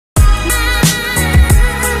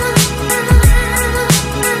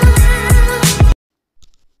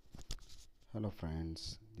Hello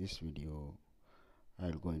friends, this video I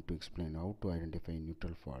am going to explain how to identify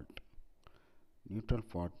neutral fault. Neutral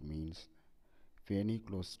fault means if any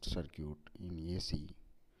closed circuit in AC,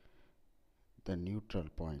 the neutral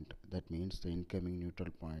point, that means the incoming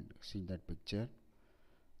neutral point, see that picture,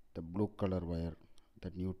 the blue color wire,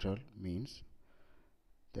 that neutral means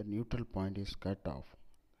the neutral point is cut off.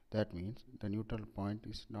 That means the neutral point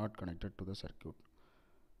is not connected to the circuit.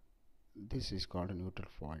 This is called a neutral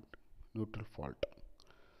fault.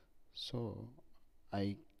 So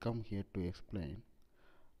I come here to explain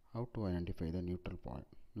how to identify the neutral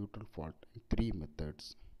fault in three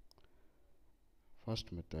methods.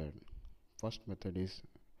 First method is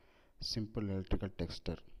simple electrical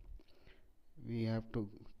tester. We have to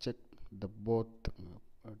check the both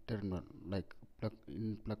terminal, like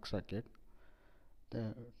plug socket.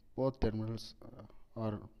 The both terminals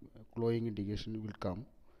are glowing indication will come.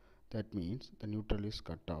 That means the neutral is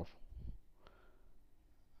cut off.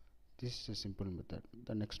 This is a simple method.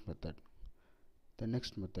 The next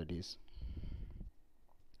method is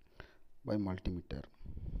by multimeter.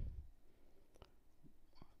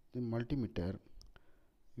 The multimeter,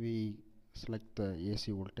 we select the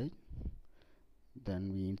AC voltage,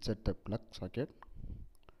 then we insert the plug socket.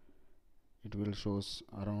 It will shows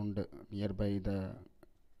around nearby the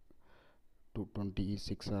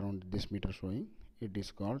 226 around this meter showing. It is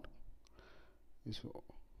called this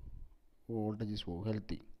voltage is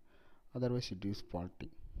healthy, otherwise it is faulty.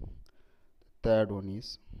 The third one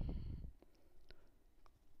is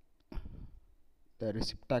the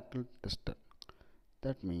receptacle tester.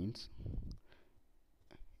 That means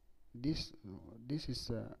this is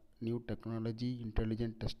a new technology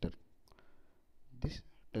intelligent tester. This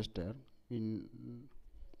tester, we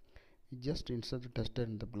just insert the tester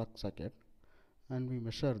in the plug socket and we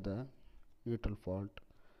measure the neutral fault,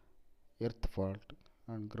 earth fault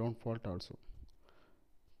and ground fault also.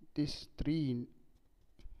 These three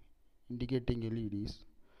indicating LEDs,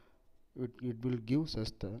 it will give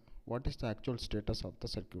us the what is the actual status of the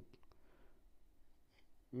circuit.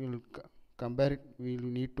 We will compare it. We will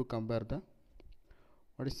need to compare the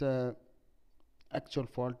what is the actual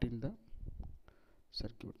fault in the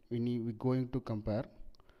circuit. We going to compare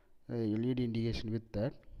LED indication with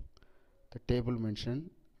that the table mentioned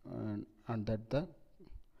and that the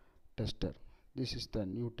tester. This is the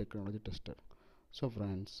new technology tester. So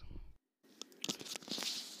friends,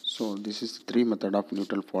 so this is three method of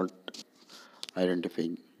neutral fault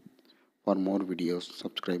identifying. For more videos,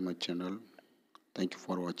 subscribe my channel. Thank you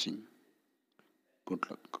for watching. Good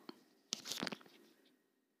luck.